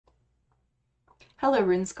Hello,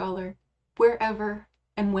 Rune Scholar, wherever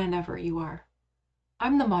and whenever you are.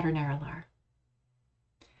 I'm the modern Erilar.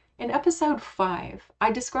 In episode 5,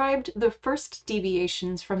 I described the first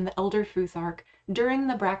deviations from the Elder Futhorc during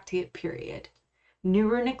the Bracteate period: new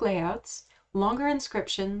runic layouts, longer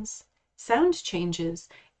inscriptions, sound changes,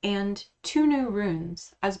 and 2 new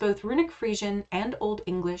runes, as both Runic Frisian and Old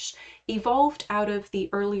English evolved out of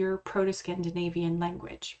the earlier Proto-Scandinavian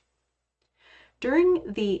language. During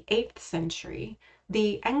the 8th century,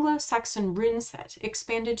 the Anglo Saxon rune set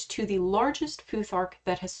expanded to the largest Futhorc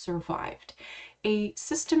that has survived, a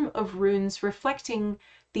system of runes reflecting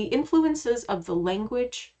the influences of the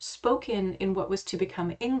language spoken in what was to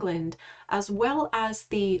become England, as well as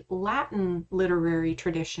the Latin literary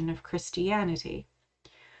tradition of Christianity.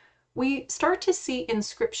 We start to see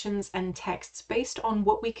inscriptions and texts based on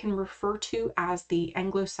what we can refer to as the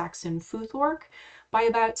Anglo Saxon Futhorc by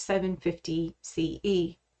about 750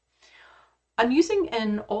 CE. I'm using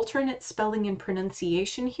an alternate spelling and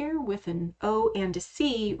pronunciation here with an O and a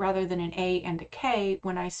C rather than an A and a K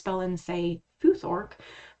when I spell and say Futhorc,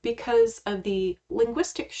 because of the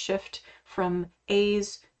linguistic shift from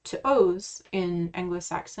A's to O's in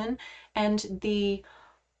Anglo-Saxon and the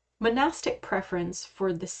monastic preference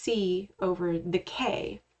for the C over the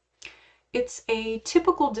K. It's a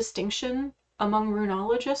typical distinction among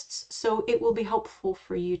runologists, so it will be helpful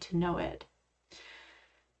for you to know it.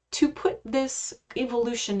 To put this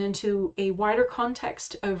evolution into a wider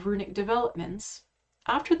context of runic developments,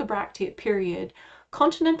 after the Bracteate period,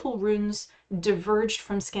 continental runes diverged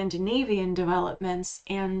from Scandinavian developments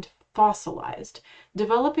and fossilized,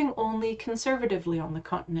 developing only conservatively on the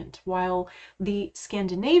continent, while the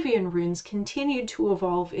Scandinavian runes continued to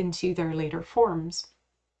evolve into their later forms.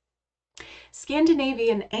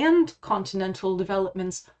 Scandinavian and continental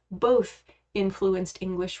developments both influenced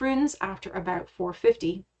English runes after about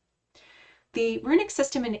 450. The runic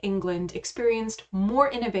system in England experienced more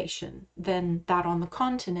innovation than that on the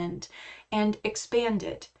continent and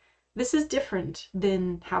expanded. This is different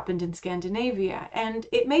than happened in Scandinavia, and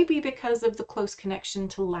it may be because of the close connection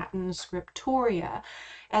to Latin scriptoria,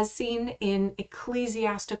 as seen in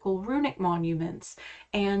ecclesiastical runic monuments,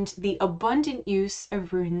 and the abundant use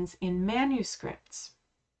of runes in manuscripts.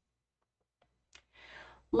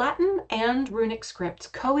 Latin and runic scripts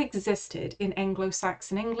coexisted in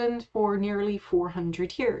Anglo-Saxon England for nearly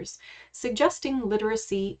 400 years, suggesting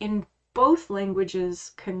literacy in both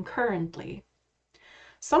languages concurrently.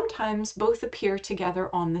 Sometimes both appear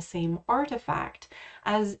together on the same artifact,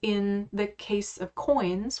 as in the case of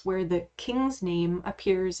coins, where the king's name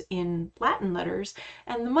appears in Latin letters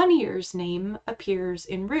and the moneyer's name appears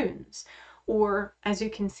in runes, or, as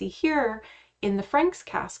you can see here, in the Frank's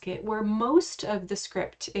casket, where most of the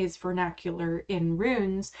script is vernacular in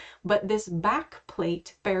runes, but this back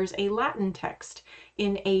plate bears a Latin text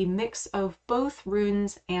in a mix of both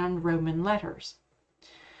runes and Roman letters.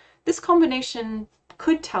 This combination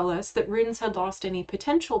could tell us that runes had lost any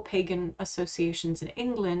potential pagan associations in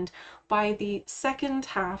England by the second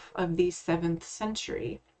half of the 7th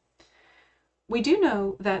century. We do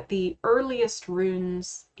know that the earliest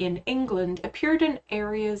runes in England appeared in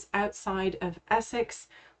areas outside of Essex,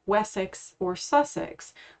 Wessex, or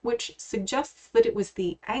Sussex, which suggests that it was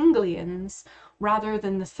the Anglians rather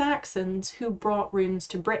than the Saxons who brought runes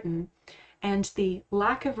to Britain, and the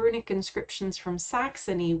lack of runic inscriptions from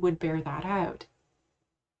Saxony would bear that out.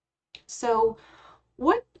 So,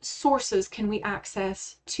 what sources can we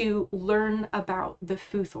access to learn about the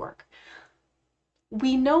Futhorc?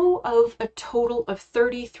 We know of a total of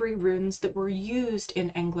 33 runes that were used in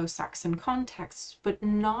Anglo-Saxon contexts, but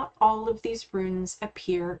not all of these runes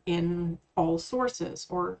appear in all sources,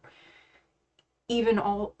 or even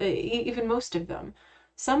most of them.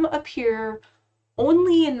 Some appear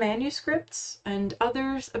only in manuscripts, and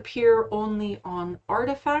others appear only on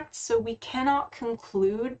artifacts, so we cannot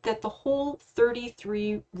conclude that the whole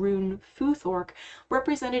 33 rune Futhorc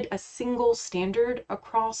represented a single standard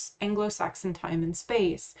across Anglo-Saxon time and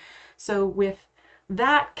space. So with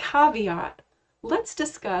that caveat, let's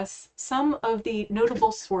discuss some of the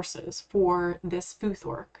notable sources for this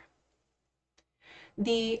Futhorc.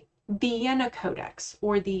 The Vienna Codex,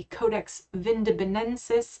 or the Codex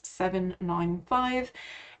Vindobonensis 795,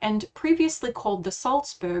 and previously called the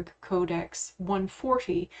Salzburg Codex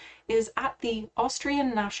 140, is at the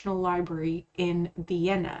Austrian National Library in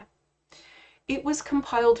Vienna. It was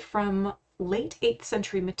compiled from late 8th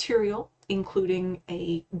century material, including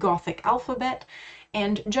a Gothic alphabet,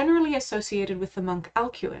 and generally associated with the monk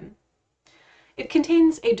Alcuin. It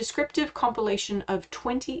contains a descriptive compilation of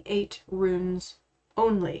 28 runes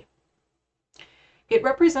only. It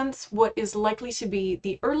represents what is likely to be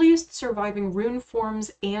the earliest surviving rune forms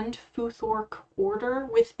and Futhorc order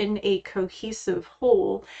within a cohesive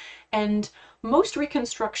whole, and most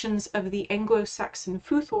reconstructions of the Anglo Saxon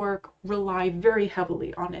Futhorc rely very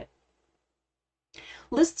heavily on it.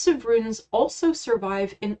 Lists of runes also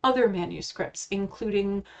survive in other manuscripts,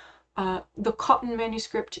 including the Cotton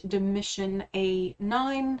manuscript Domitian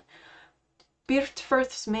A9,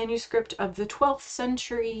 Byrhtferth's manuscript of the 12th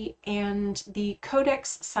century, and the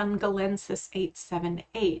Codex Sangalensis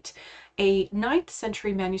 878, a 9th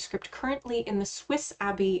century manuscript currently in the Swiss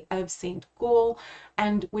Abbey of St. Gall,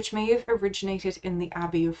 and which may have originated in the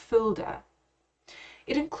Abbey of Fulda.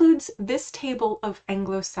 It includes this table of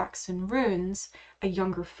Anglo-Saxon runes, a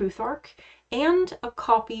younger Futhorc, and a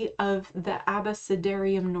copy of the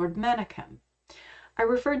Abecedarium Nordmanicum. I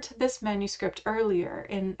referred to this manuscript earlier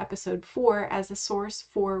in episode 4 as a source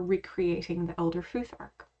for recreating the Elder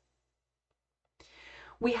Futhorc.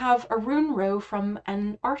 We have a rune row from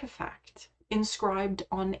an artifact inscribed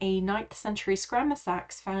on a 9th century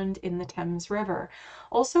scramasax found in the Thames River,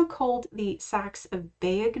 also called the Sax of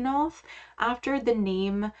Beagnoth, after the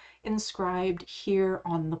name inscribed here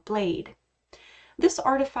on the blade. This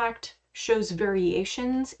artifact shows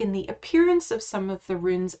variations in the appearance of some of the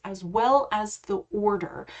runes as well as the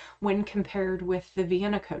order when compared with the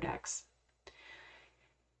Vienna Codex.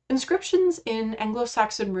 Inscriptions in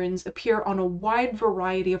Anglo-Saxon runes appear on a wide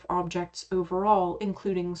variety of objects overall,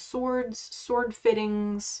 including swords, sword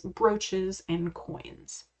fittings, brooches, and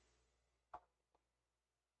coins.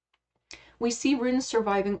 We see runes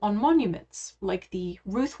surviving on monuments, like the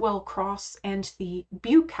Ruthwell Cross and the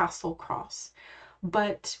Bewcastle Cross,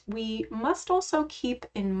 but we must also keep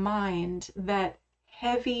in mind that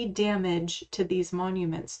heavy damage to these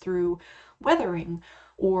monuments through weathering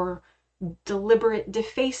or deliberate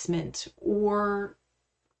defacement or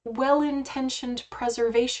well-intentioned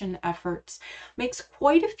preservation efforts makes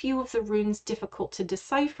quite a few of the runes difficult to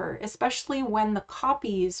decipher, especially when the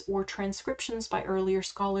copies or transcriptions by earlier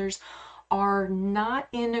scholars are not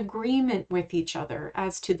in agreement with each other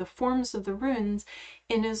as to the forms of the runes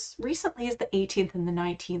in as recently as the 18th and the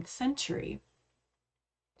 19th century.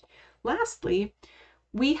 Lastly,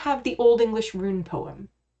 we have the Old English rune poem.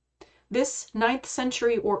 This 9th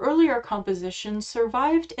century or earlier composition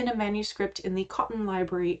survived in a manuscript in the Cotton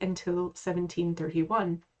Library until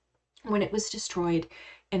 1731, when it was destroyed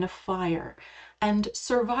in a fire, and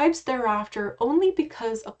survives thereafter only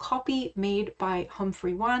because a copy made by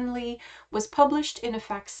Humphrey Wanley was published in a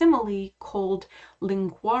facsimile called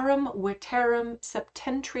Linguarum Veterum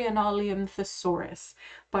Septentrionalium Thesaurus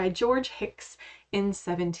by George Hicks in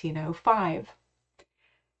 1705.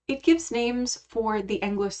 It gives names for the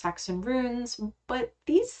Anglo-Saxon runes, but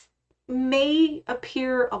these may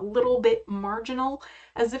appear a little bit marginal,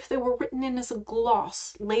 as if they were written in as a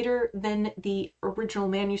gloss later than the original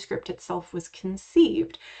manuscript itself was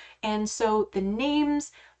conceived, and so the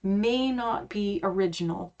names may not be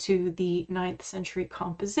original to the 9th century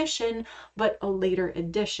composition, but a later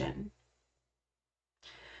addition.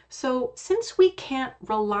 So since we can't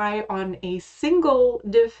rely on a single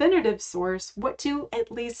definitive source, what do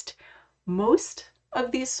at least most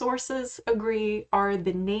of these sources agree are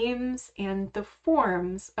the names and the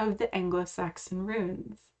forms of the Anglo-Saxon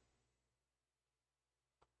runes?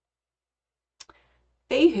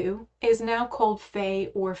 Fehu is now called Fey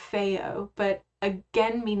or Feo, but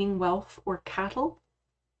again meaning wealth or cattle.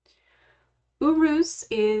 Urus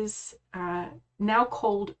is now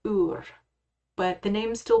called Ur, but the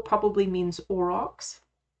name still probably means aurochs.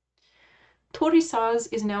 Torisaz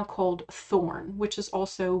is now called thorn, which is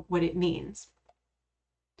also what it means.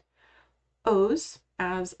 Oz,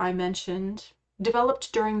 as I mentioned,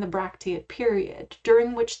 developed during the Bracteate period,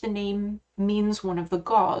 during which the name means one of the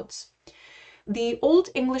gods. The Old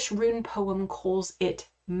English rune poem calls it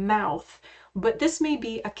mouth, but this may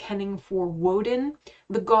be a kenning for Woden,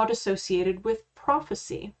 the god associated with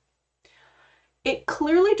prophecy. It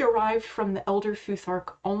clearly derived from the Elder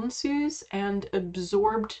Futhorc Onsus and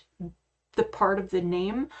absorbed the part of the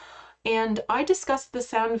name, and I discussed the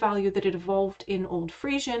sound value that it evolved in Old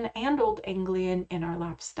Frisian and Old Anglian in our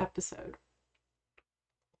last episode.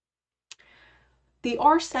 The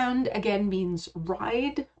R sound again means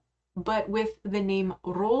ride, but with the name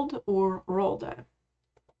Rold or Rolda.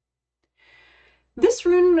 This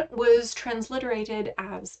rune was transliterated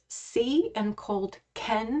as C and called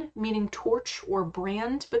Ken, meaning torch or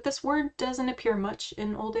brand, but this word doesn't appear much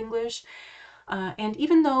in Old English, and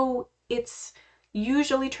even though it's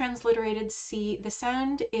usually transliterated C, the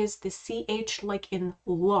sound is the CH like in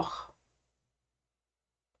loch.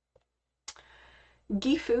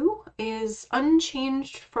 Gifu is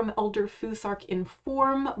unchanged from Elder Futhorc in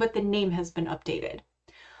form, but the name has been updated.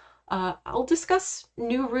 I'll discuss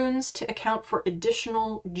new runes to account for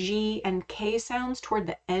additional G and K sounds toward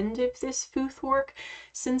the end of this Futhorc,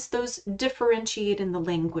 since those differentiate in the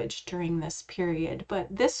language during this period. But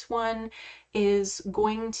this one is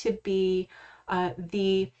going to be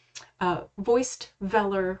the voiced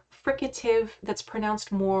velar fricative that's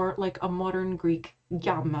pronounced more like a modern Greek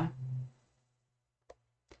yama.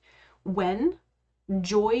 When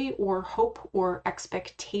joy or hope or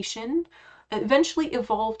expectation eventually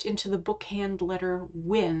evolved into the bookhand letter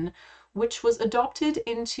win, which was adopted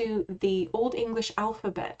into the Old English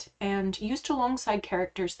alphabet and used alongside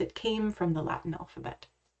characters that came from the Latin alphabet.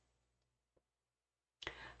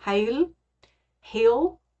 Hail,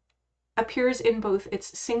 hail, appears in both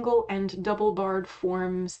its single and double barred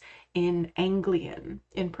forms in Anglian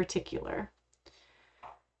in particular.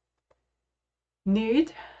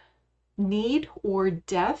 Need or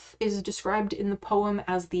death is described in the poem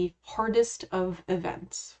as the hardest of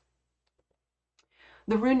events.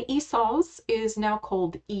 The rune Esau's is now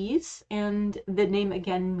called Is, and the name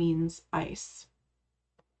again means ice.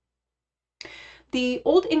 The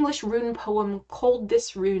Old English rune poem called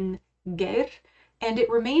this rune Ger, and it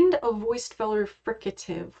remained a voiced velar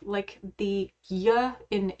fricative, like the y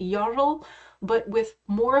in jarl, but with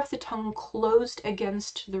more of the tongue closed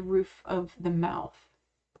against the roof of the mouth.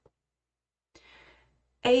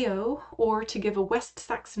 Ao, or to give a West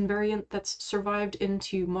Saxon variant that's survived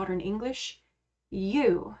into modern English,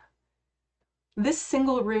 U. This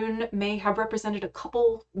single rune may have represented a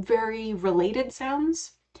couple very related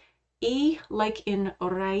sounds. E, like in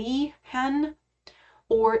rai hen,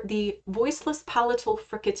 or the voiceless palatal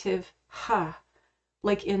fricative ha,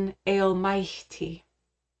 like in ealmaithti.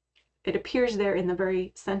 It appears there in the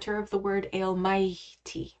very center of the word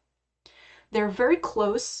ealmaithti. They're very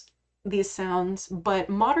close, these sounds, but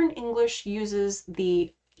modern English uses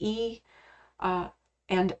the E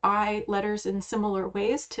and I letters in similar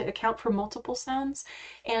ways to account for multiple sounds,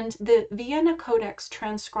 and the Vienna Codex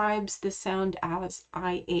transcribes this sound as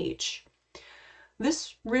IH.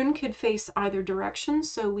 This rune could face either direction,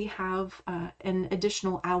 so we have an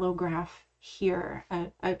additional allograph here,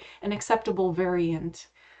 an acceptable variant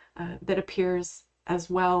that appears as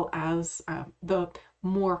well as the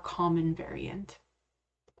more common variant.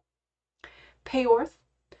 Peorth,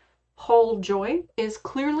 Hall joy, is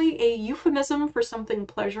clearly a euphemism for something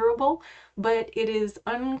pleasurable, but it is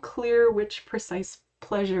unclear which precise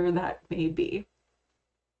pleasure that may be.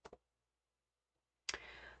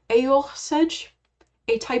 Eoch sedge,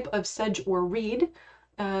 a type of sedge or reed,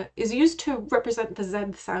 is used to represent the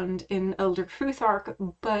Z sound in Elder Futhorc,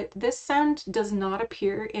 but this sound does not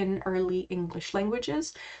appear in early English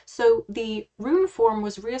languages, so the rune form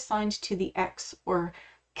was reassigned to the X or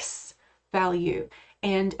X value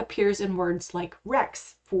and appears in words like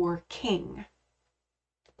rex for king.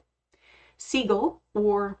 Seagull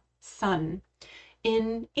or sun.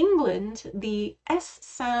 In England, the S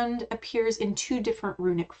sound appears in two different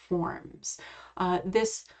runic forms.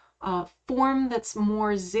 This form that's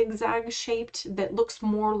more zigzag shaped, that looks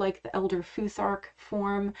more like the Elder Futhorc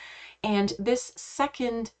form, and this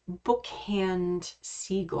second bookhand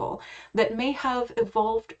seagull that may have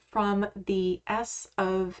evolved from the S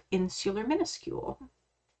of insular minuscule.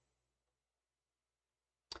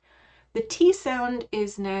 The T sound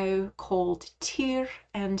is now called tir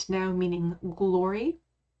and now meaning glory.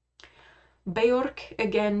 Beorc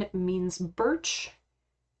again means birch.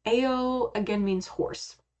 Ao again means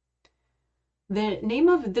horse. The name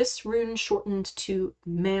of this rune shortened to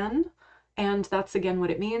man, and that's again what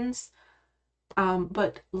it means.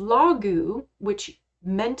 But lagu, which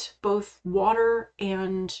meant both water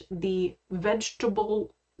and the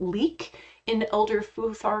vegetable leek in Elder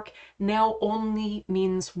Futhorc, now only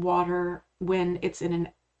means water when it's in an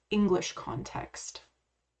English context.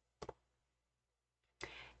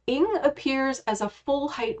 Ing appears as a full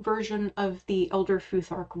height version of the Elder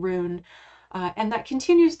Futhorc rune, and that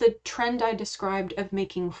continues the trend I described of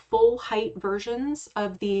making full height versions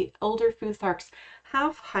of the Elder Futhorc's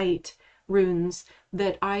half height runes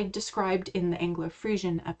that I described in the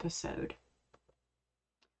Anglo-Frisian episode.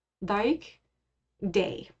 Daig,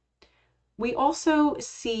 day. We also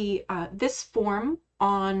see this form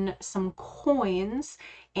on some coins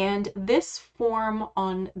and this form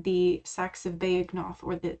on the Sax of Beagnoth,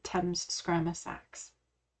 or the Thames Scramma Sax.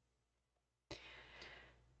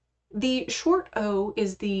 The short O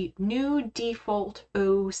is the new default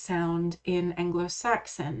O sound in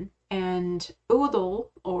Anglo-Saxon, and Odal,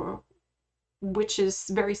 or which is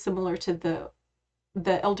very similar to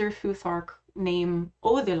the Elder Futhorc name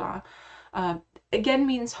Odila, again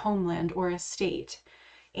means homeland or estate.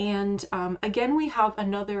 And again, we have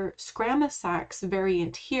another Scramasax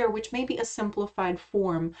variant here, which may be a simplified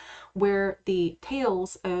form where the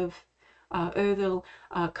tails of Ödel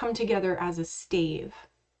come together as a stave.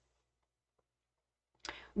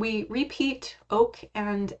 We repeat oak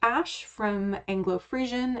and ash from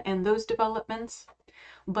Anglo-Frisian and those developments,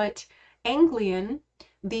 but Anglian,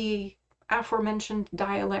 the aforementioned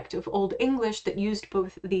dialect of Old English that used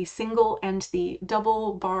both the single and the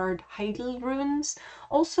double barred Heidel runes,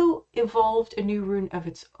 also evolved a new rune of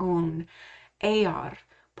its own, Ear,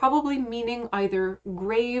 probably meaning either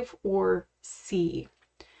grave or sea.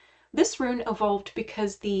 This rune evolved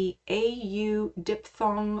because the AU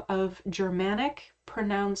diphthong of Germanic,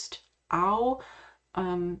 pronounced ow,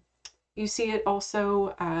 you see it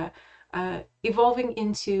also evolving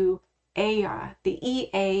into ea, the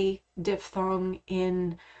EA diphthong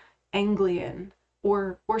in Anglian,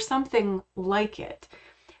 or something like it.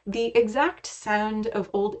 The exact sound of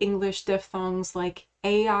Old English diphthongs like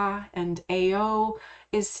ea and ao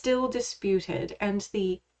is still disputed, and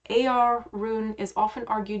the AR rune is often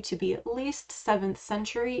argued to be at least 7th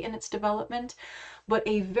century in its development, but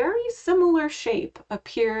a very similar shape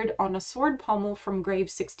appeared on a sword pommel from grave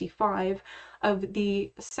 65 of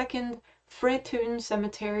the second Fréthun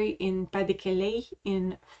cemetery in Pas-de-Calais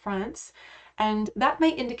in France, and that may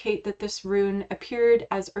indicate that this rune appeared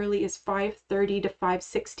as early as 530 to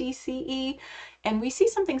 560 CE, and we see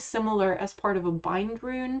something similar as part of a bind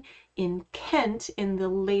rune in Kent in the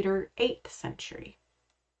later 8th century.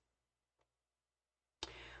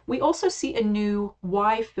 We also see a new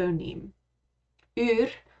Y phoneme, ur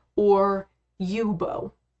or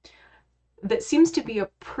yubo, that seems to be a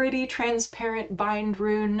pretty transparent bind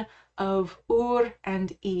rune of ur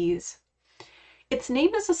and is. Its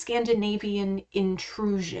name is a Scandinavian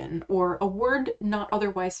intrusion, or a word not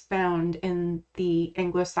otherwise found in the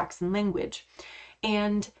Anglo-Saxon language.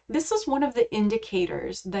 And this is one of the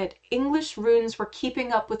indicators that English runes were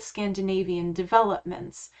keeping up with Scandinavian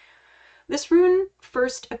developments. This rune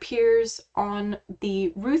first appears on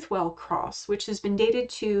the Ruthwell cross, which has been dated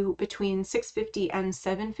to between 650 and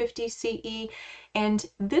 750 CE, and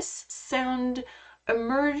this sound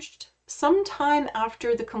emerged sometime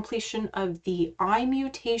after the completion of the I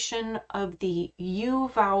mutation of the U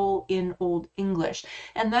vowel in Old English,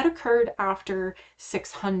 and that occurred after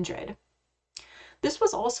 600. This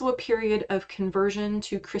was also a period of conversion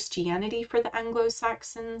to Christianity for the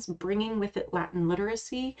Anglo-Saxons, bringing with it Latin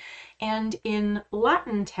literacy, and in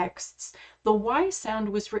Latin texts, the Y sound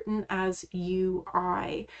was written as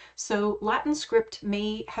UI, so Latin script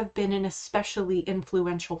may have been an especially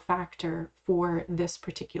influential factor for this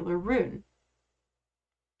particular rune.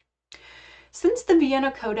 Since the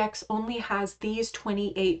Vienna Codex only has these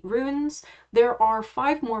 28 runes, there are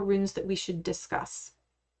 5 more runes that we should discuss.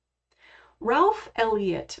 Ralph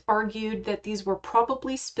Elliott argued that these were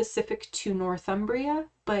probably specific to Northumbria,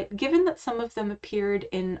 but given that some of them appeared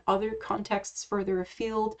in other contexts further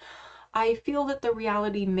afield, I feel that the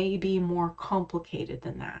reality may be more complicated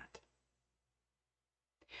than that.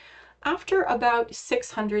 After about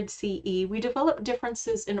 600 CE, we developed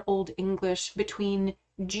differences in Old English between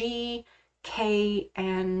G, K,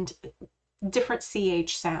 and different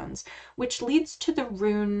CH sounds, which leads to the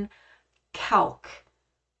rune calc,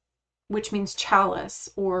 which means chalice,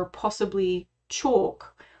 or possibly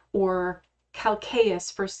chalk, or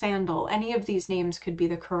calcaeus for sandal. Any of these names could be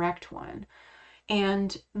the correct one.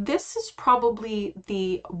 And this is probably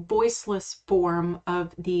the voiceless form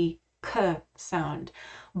of the k sound.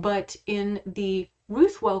 But in the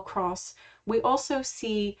Ruthwell cross, we also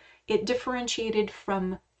see it differentiated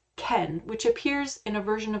from ken, which appears in a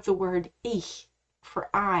version of the word ich, for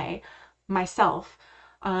I, myself.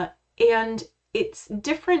 And it's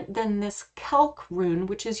different than this calc rune,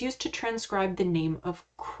 which is used to transcribe the name of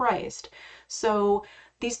Christ. So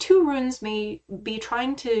these two runes may be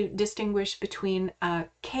trying to distinguish between a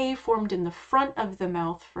K formed in the front of the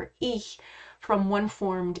mouth for ich from one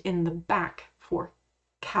formed in the back for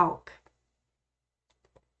calc.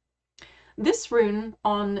 This rune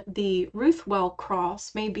on the Ruthwell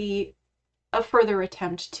cross may be a further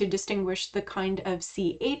attempt to distinguish the kind of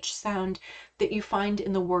CH sound that you find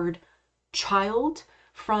in the word child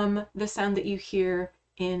from the sound that you hear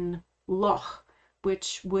in loch,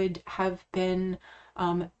 which would have been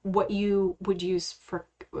what you would use for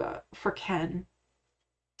ken.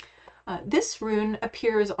 This rune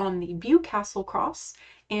appears on the Bewcastle cross,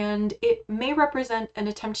 and it may represent an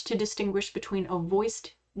attempt to distinguish between a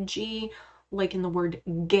voiced G, like in the word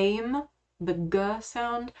game, the G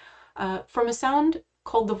sound, from a sound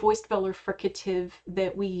called the voiced velar fricative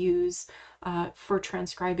that we use for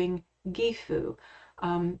transcribing gifu,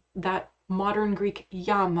 that modern Greek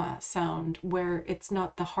yama sound where it's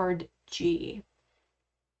not the hard G.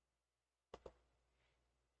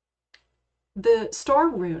 The star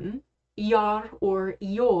rune, yar or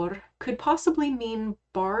yor, could possibly mean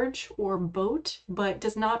barge or boat, but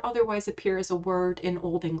does not otherwise appear as a word in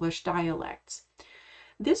Old English dialects.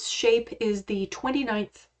 This shape is the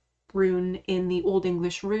 29th rune in the Old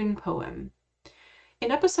English rune poem.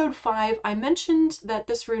 In episode 5, I mentioned that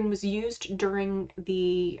this rune was used during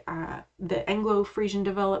the Anglo-Frisian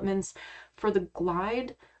developments for the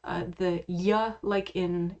glide, the y like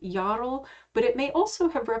in Jarl, but it may also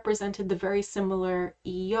have represented the very similar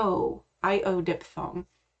io diphthong.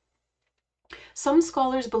 Some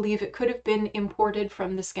scholars believe it could have been imported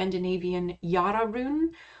from the Scandinavian Jara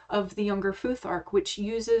rune of the Younger Futhorc, which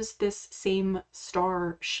uses this same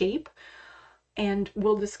star shape, and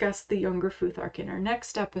we'll discuss the Younger Futhorc in our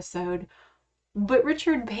next episode. But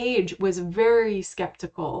Richard Page was very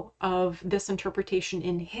skeptical of this interpretation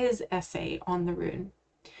in his essay on the rune.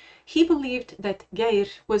 He believed that Geir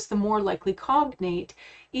was the more likely cognate,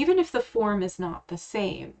 even if the form is not the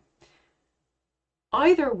same.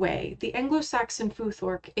 Either way, the Anglo-Saxon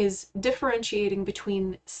Futhorc is differentiating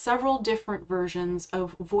between several different versions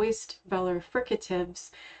of voiced velar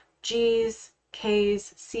fricatives, G's,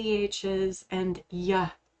 K's, CH's, and y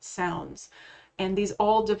sounds. And these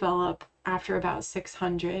all develop after about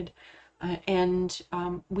 600, and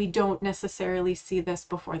we don't necessarily see this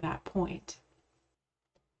before that point.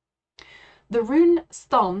 The rune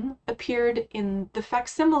Ston appeared in the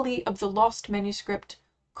facsimile of the lost manuscript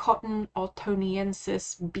Cotton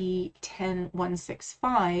Altoniensis B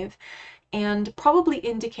 10165, and probably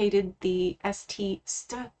indicated the st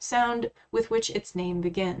sound with which its name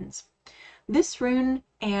begins. This rune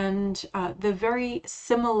and the very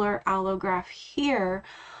similar allograph here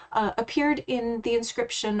appeared in the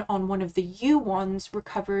inscription on one of the U ones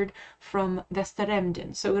recovered from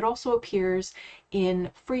Vesteremden, so it also appears in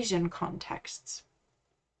Frisian contexts.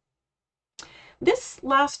 This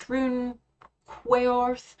last rune,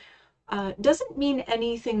 Queorth, doesn't mean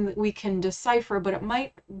anything that we can decipher, but it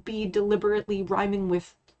might be deliberately rhyming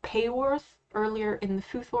with Peorth earlier in the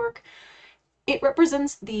Futhorc. It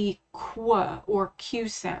represents the qu or q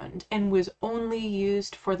sound and was only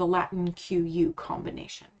used for the Latin qu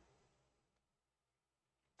combination.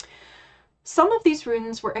 Some of these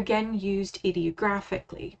runes were again used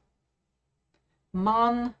ideographically.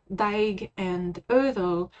 Man, Daig, and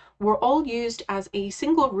Ödel were all used as a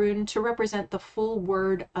single rune to represent the full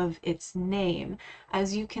word of its name,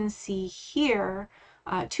 as you can see here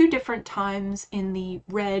 2 different times in the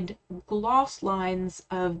red gloss lines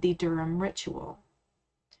of the Durham ritual.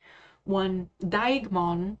 One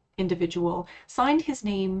Daigmon individual signed his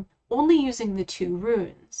name only using the 2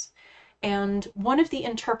 runes. And one of the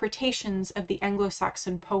interpretations of the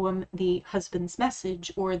Anglo-Saxon poem, The Husband's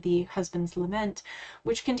Message, or The Husband's Lament,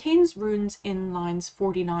 which contains runes in lines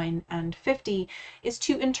 49 and 50, is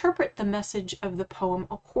to interpret the message of the poem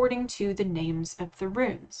according to the names of the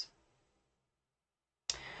runes.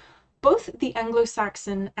 Both the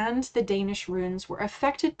Anglo-Saxon and the Danish runes were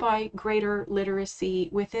affected by greater literacy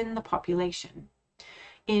within the population.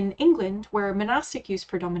 In England, where monastic use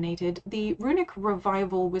predominated, the runic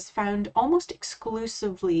revival was found almost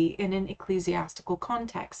exclusively in an ecclesiastical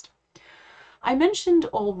context. I mentioned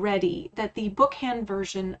already that the bookhand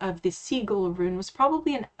version of the Seagull rune was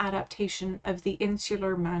probably an adaptation of the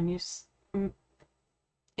insular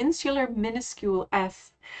minuscule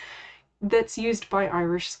S that's used by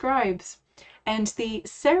Irish scribes. And the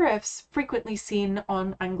serifs frequently seen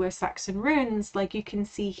on Anglo-Saxon runes, like you can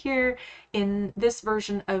see here in this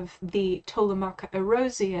version of the Ptolemaica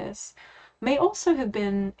Erosius, may also have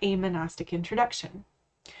been a monastic introduction.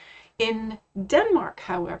 In Denmark,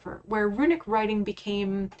 however, where runic writing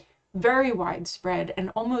became very widespread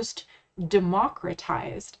and almost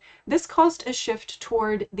democratized, this caused a shift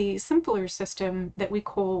toward the simpler system that we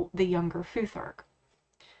call the Younger Futhorc.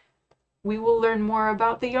 We will learn more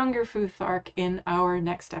about the Younger Futhorc in our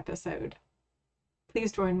next episode.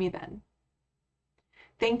 Please join me then.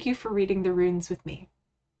 Thank you for reading the runes with me,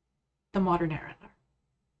 the Modern Erilar.